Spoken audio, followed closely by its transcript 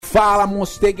Fala,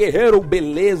 Monster Guerreiro,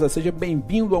 beleza? Seja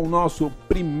bem-vindo ao nosso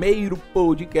primeiro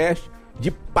podcast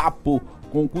de papo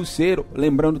concurseiro.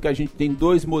 Lembrando que a gente tem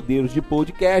dois modelos de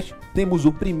podcast. Temos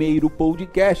o primeiro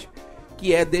podcast,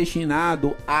 que é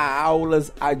destinado a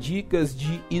aulas, a dicas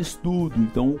de estudo.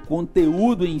 Então, o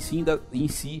conteúdo em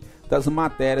si das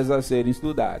matérias a serem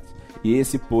estudadas. E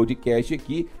esse podcast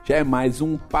aqui já é mais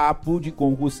um papo de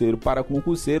concurseiro para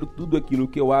concurseiro, tudo aquilo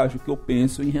que eu acho, que eu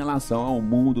penso em relação ao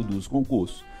mundo dos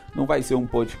concursos. Não vai ser um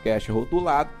podcast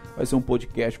rotulado, vai ser um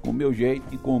podcast com o meu jeito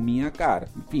e com minha cara.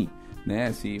 Enfim,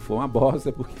 né? Se for uma bosta,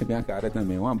 porque minha cara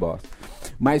também é uma bosta.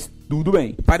 Mas tudo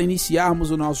bem. Para iniciarmos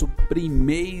o nosso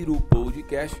primeiro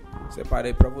podcast,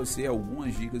 separei para você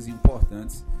algumas dicas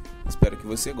importantes. Espero que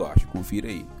você goste. Confira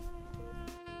aí.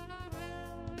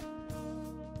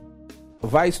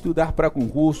 Vai estudar para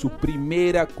concurso,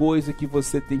 primeira coisa que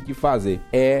você tem que fazer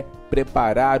é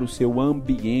preparar o seu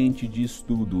ambiente de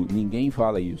estudo. Ninguém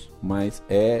fala isso, mas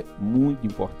é muito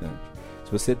importante.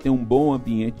 Se você tem um bom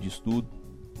ambiente de estudo,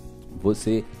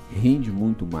 você rende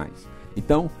muito mais.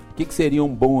 Então, o que seria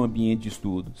um bom ambiente de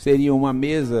estudo? Seria uma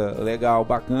mesa legal,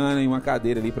 bacana e uma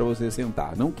cadeira ali para você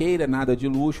sentar. Não queira nada de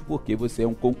luxo, porque você é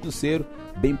um concurseiro,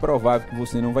 bem provável que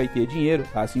você não vai ter dinheiro,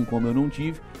 assim como eu não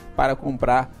tive, para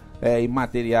comprar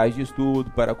materiais de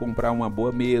estudo, para comprar uma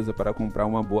boa mesa, para comprar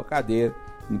uma boa cadeira.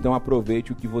 Então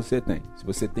aproveite o que você tem. Se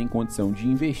você tem condição de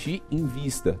investir,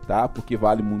 invista, tá? Porque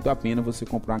vale muito a pena você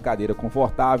comprar uma cadeira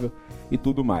confortável e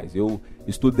tudo mais. Eu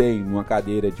estudei numa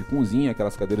cadeira de cozinha,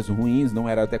 aquelas cadeiras ruins, não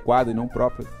era adequada e não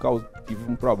própria,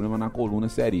 tive um problema na coluna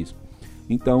seríssimo.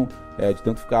 Então, de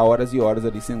tanto ficar horas e horas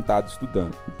ali sentado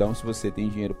estudando. Então, se você tem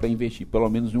dinheiro para investir, pelo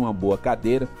menos em uma boa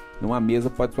cadeira, numa mesa,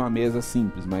 pode ser uma mesa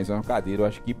simples, mas uma cadeira eu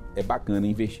acho que é bacana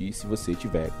investir se você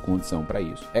tiver condição para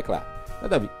isso. É claro. Mas,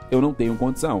 Davi, eu não tenho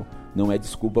condição. Não é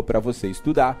desculpa para você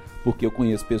estudar, porque eu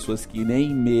conheço pessoas que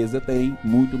nem mesa têm,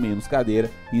 muito menos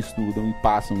cadeira, e estudam e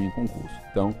passam em concurso.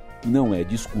 Então, não é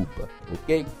desculpa,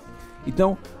 ok?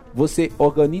 Então, você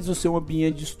organiza o seu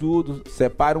ambiente de estudo,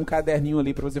 separa um caderninho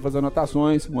ali para você fazer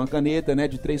anotações, uma caneta, né,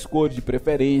 de 3 cores, de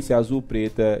preferência, azul,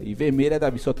 preta e vermelha.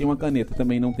 Davi, só tem uma caneta,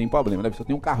 também não tem problema. Davi, só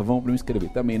tem um carvão para me escrever,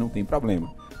 também não tem problema,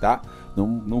 tá?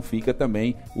 Não fica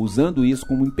também usando isso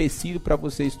como empecilho para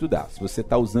você estudar. Se você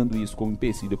está usando isso como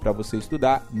empecilho para você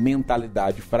estudar,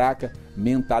 mentalidade fraca,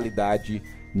 mentalidade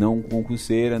não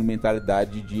concurseira,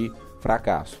 mentalidade de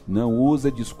fracasso. Não usa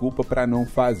desculpa para não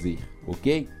fazer,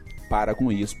 ok? Para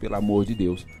com isso, pelo amor de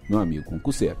Deus, meu amigo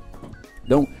concurseiro.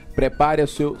 Então, prepare o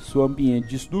seu ambiente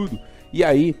de estudo e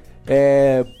aí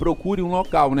procure um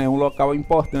local, né? Um local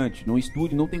importante. No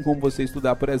estude, não tem como você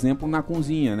estudar, por exemplo, na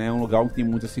cozinha, né? Um lugar onde tem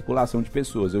muita circulação de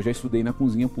pessoas. Eu já estudei na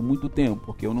cozinha por muito tempo,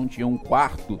 porque eu não tinha um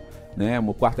quarto, né? O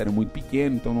meu quarto era muito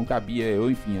pequeno, então não cabia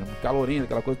eu, enfim, era muito calorento,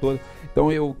 aquela coisa toda.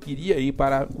 Então eu queria ir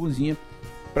para a cozinha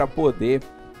para poder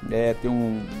ter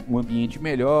um ambiente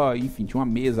melhor, enfim, tinha uma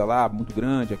mesa lá muito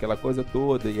grande, aquela coisa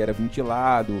toda, e era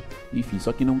ventilado, enfim,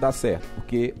 só que não dá certo,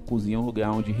 porque cozinha é um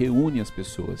lugar onde reúne as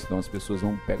pessoas, então as pessoas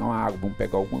vão pegar uma água, vão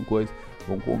pegar alguma coisa,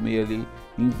 vão comer ali,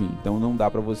 enfim, então não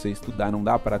dá para você estudar, não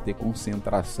dá para ter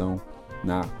concentração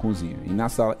na cozinha,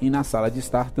 e na sala de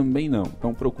estar também não.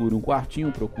 Então procure um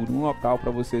quartinho, procure um local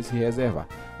para você se reservar.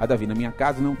 Davi, na minha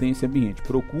casa não tem esse ambiente,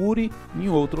 procure em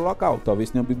outro local. Talvez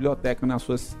tenha uma biblioteca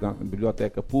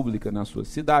biblioteca pública na sua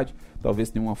cidade, talvez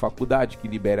tenha uma faculdade que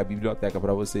libere a biblioteca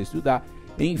para você estudar.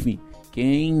 Enfim,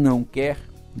 quem não quer,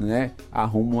 né,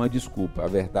 arruma uma desculpa, a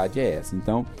verdade é essa.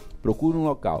 Então procure um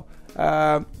local.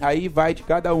 Aí vai de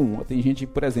cada um. Tem gente,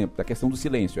 por exemplo, da questão do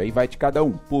silêncio, aí vai de cada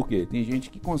um. Por quê? Tem gente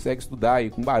que consegue estudar e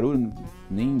com barulho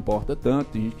nem importa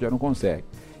tanto, tem gente que já não consegue.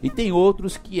 E tem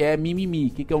outros que é mimimi. O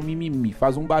que é um mimimi?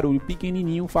 Faz um barulho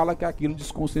pequenininho, fala que aquilo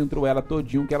desconcentrou ela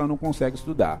todinho, que ela não consegue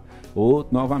estudar. Ou,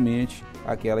 novamente,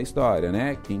 aquela história,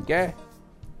 né? Quem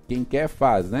quer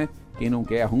faz, né? Quem não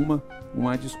quer arruma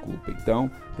uma desculpa.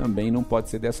 Então, também não pode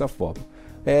ser dessa forma.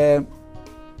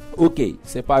 Ok,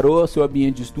 separou seu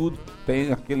ambiente de estudo, tem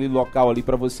aquele local ali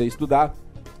para você estudar.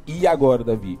 E agora,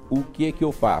 Davi, o que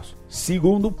eu faço?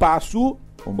 Segundo passo,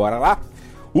 vamos embora lá?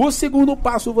 O segundo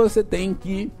passo, você tem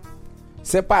que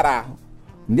separar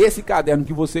nesse caderno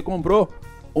que você comprou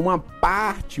uma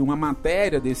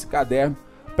matéria desse caderno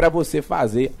para você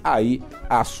fazer aí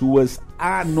as suas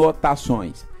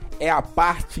anotações. É a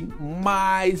parte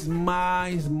mais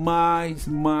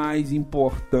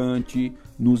importante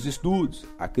nos estudos.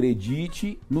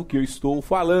 Acredite no que eu estou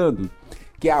falando,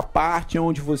 que é a parte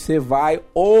onde você vai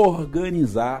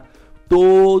organizar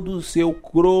todo o seu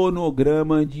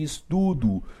cronograma de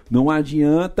estudo. Não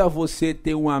adianta você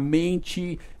ter uma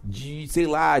mente de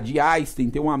Einstein,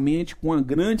 ter uma mente com uma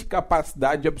grande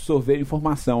capacidade de absorver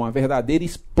informação, uma verdadeira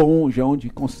esponja onde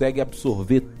consegue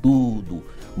absorver tudo.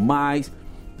 Mas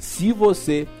se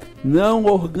você não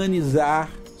organizar,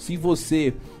 se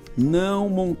você não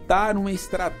montar uma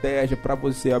estratégia para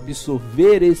você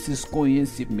absorver esses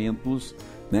conhecimentos,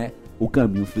 né, o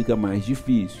caminho fica mais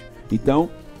difícil. Então,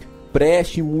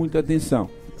 preste muita atenção.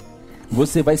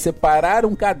 Você vai separar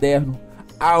um caderno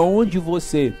aonde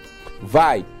você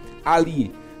vai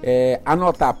ali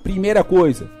anotar. Primeira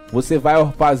coisa, você vai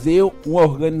fazer uma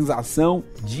organização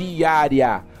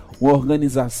diária, uma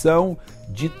organização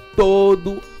de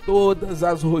todas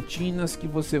as rotinas que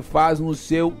você faz no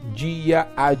seu dia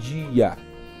a dia.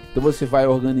 Então você vai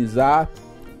organizar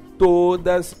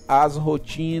todas as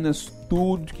rotinas,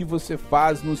 tudo que você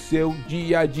faz no seu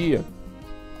dia a dia.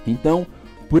 Então,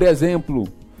 por exemplo,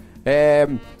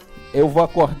 eu vou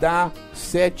acordar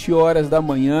 7 horas da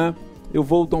manhã, eu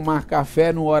vou tomar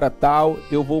café na hora tal,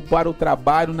 eu vou para o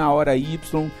trabalho na hora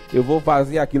Y, eu vou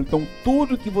fazer aquilo. Então,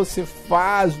 tudo que você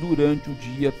faz durante o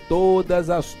dia, todas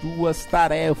as suas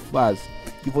tarefas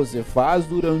que você faz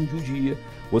durante o dia,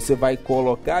 você vai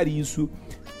colocar isso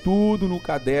tudo no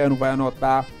caderno, vai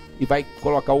anotar e vai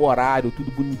colocar o horário,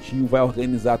 tudo bonitinho, vai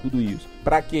organizar tudo isso.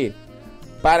 Para quê?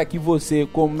 Para que você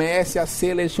comece a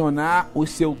selecionar o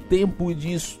seu tempo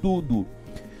de estudo.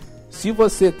 Se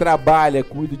você trabalha,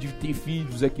 cuida de ter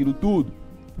filhos, aquilo tudo,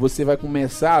 você vai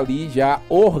começar ali já a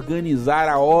organizar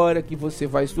a hora que você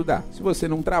vai estudar. Se você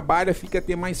não trabalha, fica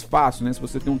até mais fácil, né? Se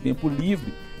você tem um tempo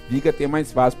livre, fica até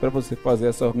mais fácil para você fazer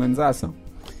essa organização.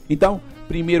 Então,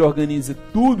 primeiro organize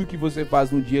tudo que você faz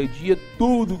no dia a dia,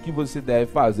 tudo que você deve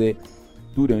fazer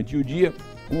durante o dia,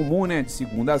 comum, né? De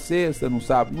segunda a sexta, no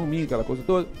sábado, no domingo, aquela coisa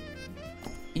toda.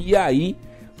 E aí,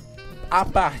 a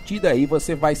partir daí,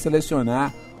 você vai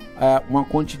selecionar uma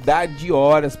quantidade de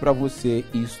horas para você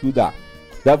estudar.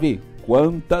 Davi,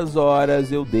 quantas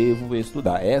horas eu devo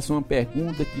estudar? Essa é uma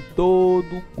pergunta que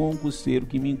todo concurseiro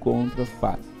que me encontra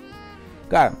faz.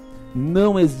 Cara,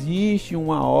 não existe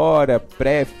uma hora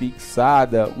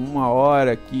pré-fixada, uma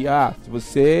hora que, se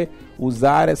você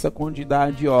usar essa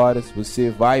quantidade de horas, você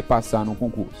vai passar no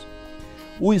concurso.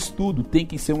 O estudo tem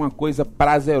que ser uma coisa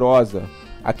prazerosa.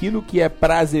 Aquilo que é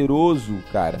prazeroso,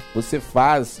 cara, você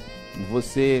faz.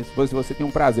 Se você tem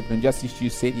um prazer de assistir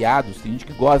seriados, tem gente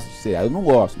que gosta de seriados, eu não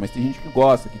gosto, mas tem gente que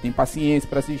gosta, que tem paciência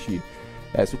para assistir.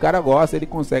 Se o cara gosta, ele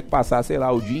consegue passar,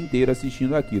 o dia inteiro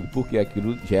assistindo aquilo, porque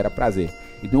aquilo gera prazer.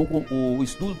 Então o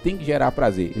estudo tem que gerar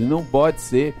prazer, ele não pode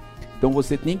ser. Então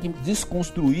você tem que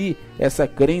desconstruir essa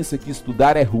crença que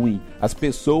estudar é ruim. As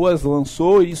pessoas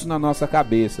lançou isso na nossa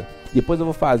cabeça. Depois eu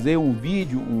vou fazer um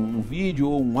vídeo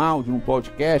ou um áudio, um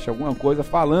podcast, alguma coisa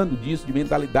falando disso, de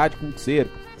mentalidade concurseira.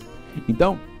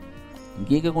 Então, o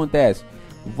que acontece?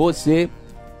 Você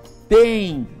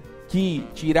tem que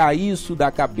tirar isso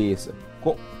da cabeça.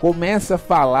 Começa a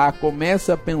falar,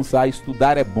 começa a pensar,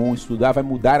 estudar é bom, estudar vai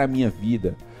mudar a minha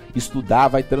vida. Estudar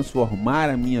vai transformar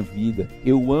a minha vida.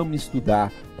 Eu amo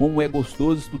estudar. Como é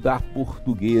gostoso estudar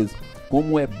português.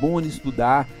 Como é bom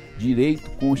estudar direito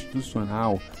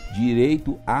constitucional,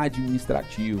 direito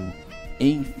administrativo,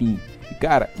 enfim.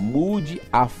 Cara, mude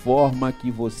a forma que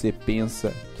você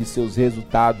pensa, que seus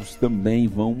resultados também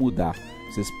vão mudar.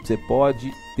 Você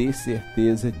pode ter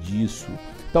certeza disso.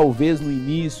 Talvez no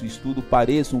início o estudo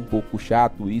pareça um pouco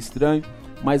chato e estranho,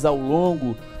 mas ao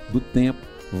longo do tempo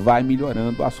vai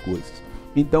melhorando as coisas.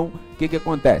 Então, o que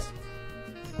acontece?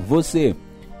 Você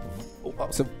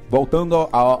voltando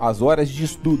às horas de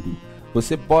estudo,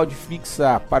 você pode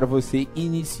fixar para você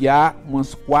iniciar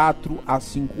umas 4 a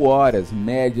 5 horas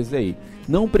médias aí.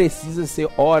 Não precisa ser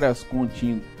horas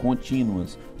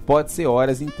contínuas, pode ser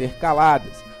horas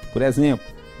intercaladas. Por exemplo,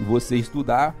 você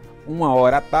estudar 1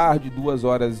 hora à tarde, 2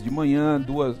 horas de manhã,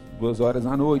 2 horas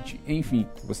à noite, enfim,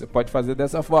 você pode fazer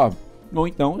dessa forma. Ou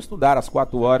então estudar as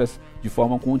 4 horas de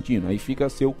forma contínua, aí fica a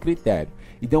seu critério.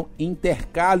 Então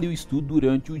intercale o estudo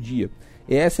durante o dia.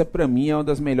 Essa para mim é uma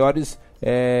das melhores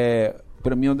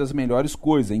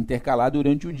coisas, intercalar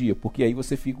durante o dia, porque aí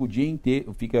você fica o dia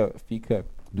inteiro, fica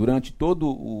durante todo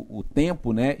o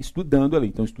tempo, né, estudando ali.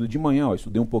 Então estuda de manhã,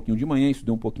 estudei um pouquinho de manhã,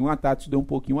 estudei um pouquinho à tarde, estudei um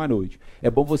pouquinho à noite. É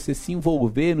bom você se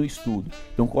envolver no estudo.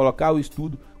 Então colocar o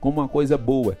estudo como uma coisa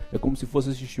boa. É como se fosse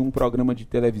assistir um programa de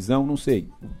televisão, não sei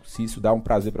se isso dá um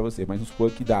prazer para você, mas não supor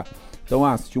que dá. Então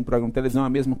assistir um programa de televisão é a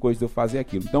mesma coisa de eu fazer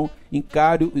aquilo. Então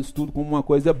encare o estudo como uma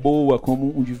coisa boa,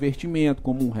 como um divertimento,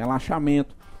 como um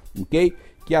relaxamento, ok?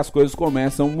 que as coisas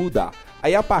começam a mudar.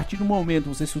 Aí a partir do momento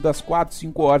que você estuda as 4,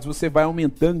 5 horas, você vai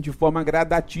aumentando de forma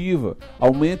gradativa.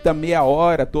 Aumenta meia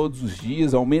hora todos os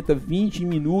dias, aumenta 20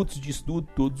 minutos de estudo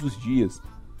todos os dias.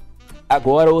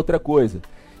 Agora outra coisa,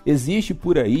 existe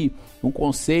por aí um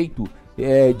conceito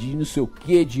de não sei o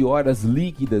que, de horas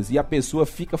líquidas, e a pessoa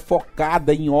fica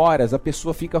focada em horas, a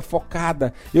pessoa fica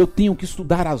focada, eu tenho que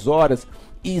estudar as horas,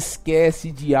 e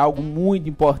esquece de algo muito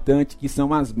importante, que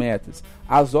são as metas.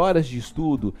 As horas de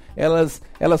estudo, elas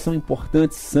são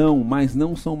importantes, mas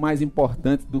não são mais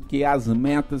importantes do que as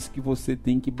metas que você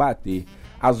tem que bater.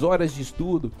 As horas de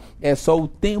estudo é só o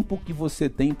tempo que você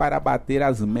tem para bater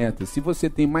as metas. Se você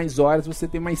tem mais horas, você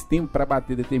tem mais tempo para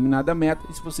bater determinada meta.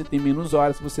 E se você tem menos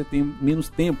horas, você tem menos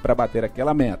tempo para bater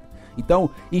aquela meta. Então,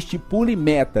 estipule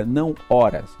meta, não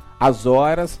horas. As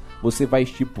horas você vai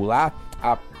estipular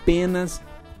apenas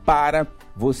para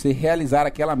você realizar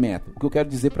aquela meta. O que eu quero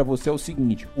dizer para você é o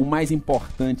seguinte: o mais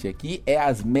importante aqui é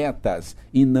as metas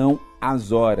e não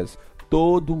as horas.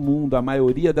 Todo mundo, a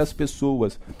maioria das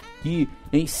pessoas que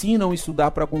ensinam a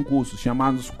estudar para concursos,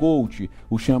 chamados coach,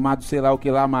 o chamado sei lá o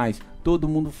que lá mais, todo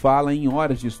mundo fala em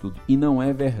horas de estudo, e não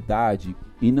é verdade,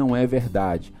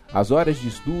 As horas de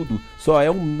estudo só é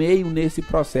um meio nesse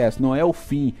processo, não é o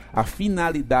fim. A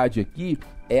finalidade aqui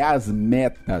é as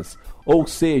metas, ou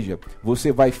seja,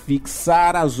 você vai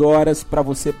fixar as horas para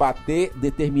você bater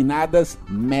determinadas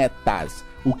metas.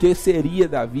 O que seria,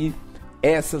 Davi,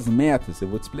 essas metas? Eu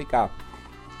vou te explicar.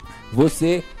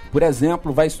 Você, por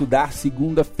exemplo, vai estudar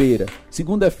segunda-feira.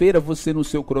 Segunda-feira você no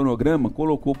seu cronograma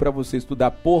colocou para você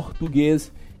estudar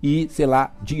português e,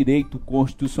 direito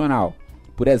constitucional,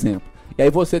 por exemplo. E aí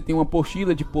você tem uma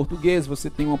apostila de português, você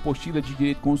tem uma apostila de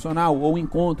direito constitucional ou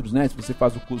encontros, né? Se você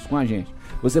faz o curso com a gente.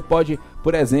 Você pode,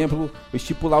 por exemplo,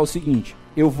 estipular o seguinte: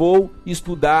 eu vou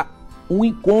estudar um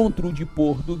encontro de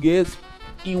português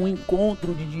e um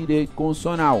encontro de direito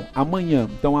constitucional amanhã.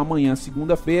 Então amanhã,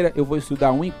 segunda-feira, eu vou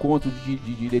estudar um encontro de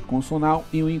direito constitucional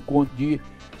e um encontro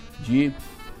de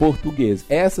português.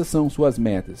 Essas são suas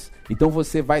metas. Então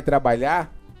você vai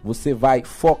trabalhar, você vai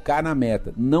focar na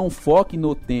meta. Não foque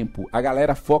no tempo. A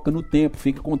galera foca no tempo,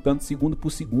 fica contando segundo por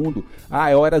segundo.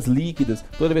 É horas líquidas.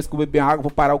 Toda vez que eu beber água,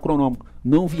 vou parar o cronômetro.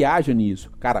 Não viaja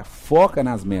nisso. Cara, foca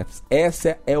nas metas.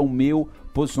 Esse é o meu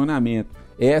posicionamento.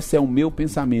 Esse é o meu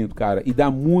pensamento, cara, e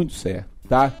dá muito certo,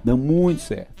 tá? Dá muito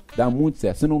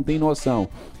certo. Você não tem noção.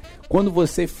 Quando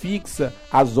você fixa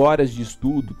as horas de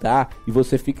estudo, tá? E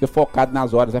você fica focado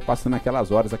nas horas, vai passando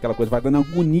aquelas horas, aquela coisa, vai dando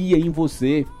agonia em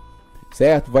você,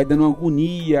 certo? Vai dando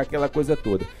agonia, aquela coisa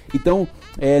toda. Então,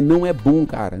 não é bom,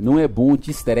 cara, não é bom,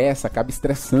 te estressa, acaba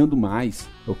estressando mais,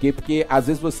 ok? Porque às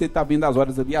vezes você tá vendo as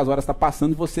horas ali, as horas tá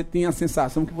passando e você tem a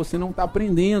sensação que você não tá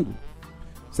aprendendo.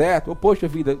 Certo? Poxa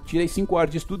vida, tirei 5 horas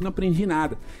de estudo e não aprendi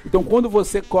nada. Então quando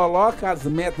você coloca as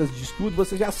metas de estudo,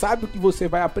 você já sabe o que você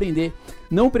vai aprender.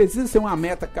 Não precisa ser uma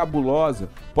meta cabulosa,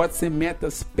 pode ser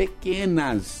metas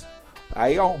pequenas.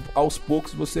 Aí aos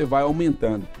poucos você vai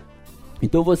aumentando.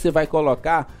 Então você vai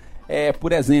colocar,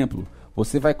 por exemplo,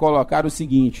 você vai colocar o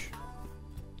seguinte: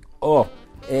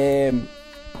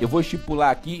 eu vou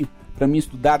estipular aqui para mim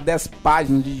estudar 10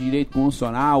 páginas de direito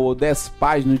constitucional ou 10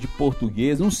 páginas de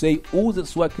português, não sei, usa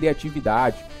sua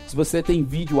criatividade. Se você tem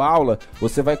vídeo aula,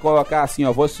 você vai colocar assim,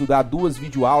 vou estudar 2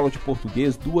 videoaulas de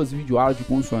português, 2 videoaulas de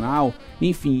constitucional,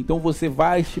 enfim, então você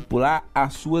vai estipular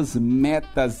as suas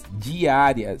metas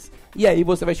diárias. E aí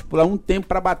você vai estipular um tempo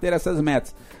para bater essas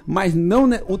metas. Mas não,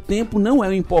 o tempo não é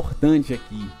o importante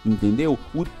aqui, entendeu?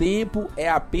 O tempo é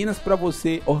apenas para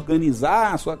você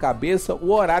organizar a sua cabeça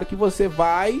o horário que você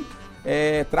vai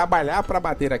trabalhar para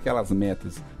bater aquelas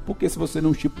metas. Porque se você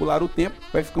não estipular o tempo,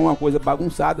 vai ficar uma coisa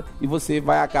bagunçada e você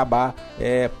vai acabar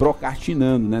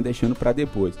procrastinando, né? Deixando para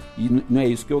depois. E não é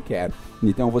isso que eu quero.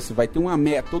 Então você vai ter uma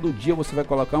meta, todo dia você vai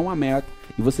colocar uma meta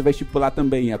e você vai estipular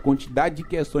também a quantidade de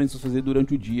questões que você fazer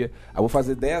durante o dia. Eu vou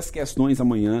fazer 10 questões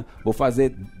amanhã, vou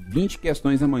fazer 20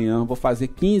 questões amanhã, vou fazer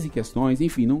 15 questões,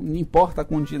 enfim, não importa a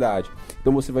quantidade.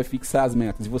 Então você vai fixar as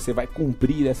metas e você vai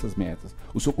cumprir essas metas.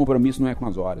 O seu compromisso não é com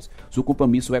as horas, o seu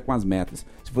compromisso é com as metas.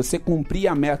 Se você cumprir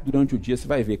a meta durante o dia, você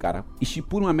vai ver, cara,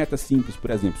 estipula uma meta simples, por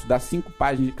exemplo, estudar 5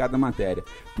 páginas de cada matéria.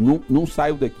 Não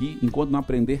saio daqui enquanto não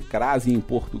aprender crase em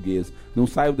português. Não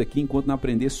saio daqui enquanto não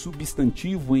aprender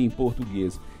substantivo em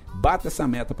português. Bata essa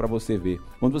meta para você ver.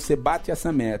 Quando você bate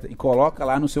essa meta e coloca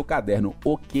lá no seu caderno,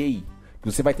 ok,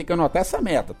 você vai ter que anotar essa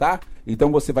meta, tá?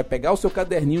 Então você vai pegar o seu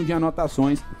caderninho de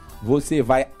anotações, você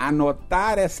vai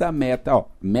anotar essa meta,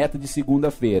 meta de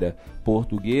segunda-feira,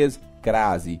 português,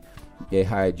 crase.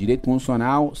 Direito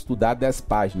Constitucional, estudar 10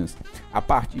 páginas. A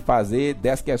partir de fazer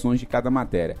 10 questões de cada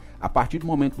matéria. A partir do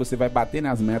momento que você vai bater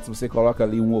nas metas, você coloca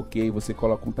ali um ok, você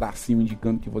coloca um tracinho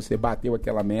indicando que você bateu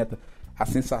aquela meta. A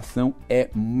sensação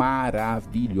é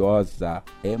maravilhosa.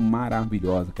 É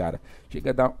maravilhosa, cara.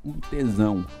 Chega a dar um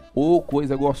tesão. Ou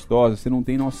coisa gostosa, você não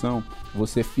tem noção.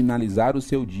 Você finalizar o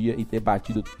seu dia e ter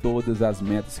batido todas as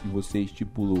metas que você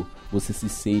estipulou. Você se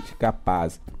sente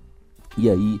capaz. E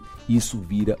aí, isso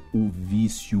vira um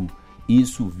vício.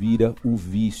 Isso vira um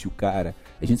vício, cara.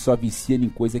 A gente só vicia em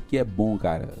coisa que é bom,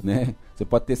 cara, né? Você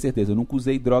pode ter certeza, eu nunca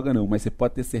usei droga não, mas você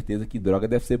pode ter certeza que droga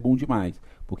deve ser bom demais.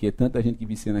 Porque tanta gente que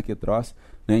vicia naquele troço,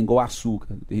 né? Igual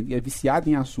açúcar. Tem gente que é viciado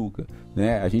em açúcar,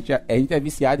 né? A gente é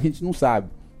viciado e a gente não sabe.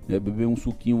 Né? Beber um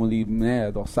suquinho ali, né?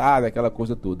 Adoçado, aquela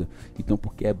coisa toda. Então,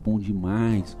 porque é bom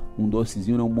demais. Um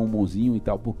docezinho, não um bombonzinho e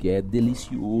tal, porque é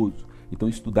delicioso. Então,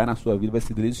 estudar na sua vida vai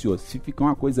ser delicioso. Se ficar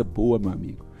uma coisa boa, meu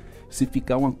amigo, se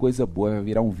ficar uma coisa boa, vai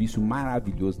virar um vício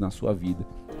maravilhoso na sua vida.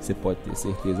 Você pode ter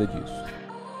certeza disso.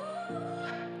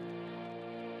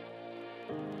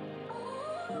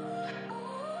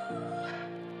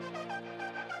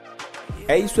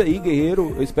 É isso aí,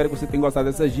 guerreiro. Eu espero que você tenha gostado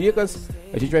dessas dicas.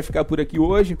 A gente vai ficar por aqui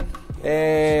hoje.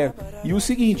 E o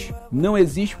seguinte, não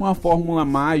existe uma fórmula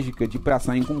mágica de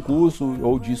passar em concurso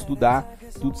ou de estudar.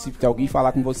 Se alguém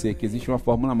falar com você que existe uma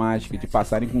fórmula mágica de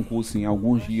passar em concurso em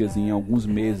alguns dias, em alguns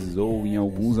meses ou em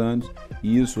alguns anos,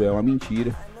 isso é uma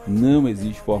mentira. Não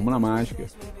existe fórmula mágica.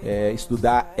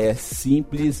 Estudar é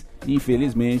simples.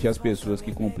 Infelizmente, as pessoas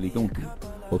que complicam tudo.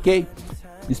 Ok?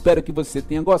 Espero que você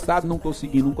tenha gostado. Não estou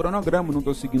seguindo um cronograma, não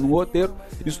estou seguindo um roteiro.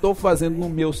 Estou fazendo no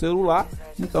meu celular.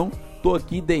 Então, estou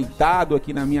aqui deitado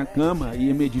aqui na minha cama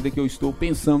e à medida que eu estou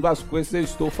pensando as coisas, eu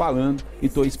estou falando e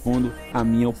estou expondo a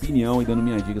minha opinião e dando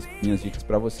minhas dicas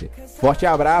para você. Forte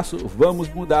abraço, vamos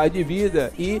mudar de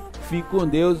vida e fique com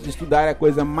Deus. Estudar é a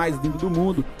coisa mais linda do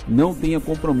mundo. Não tenha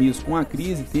compromisso com a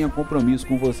crise, tenha compromisso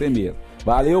com você mesmo.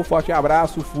 Valeu, forte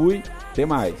abraço, fui, até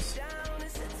mais.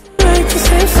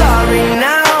 Sorry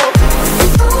now.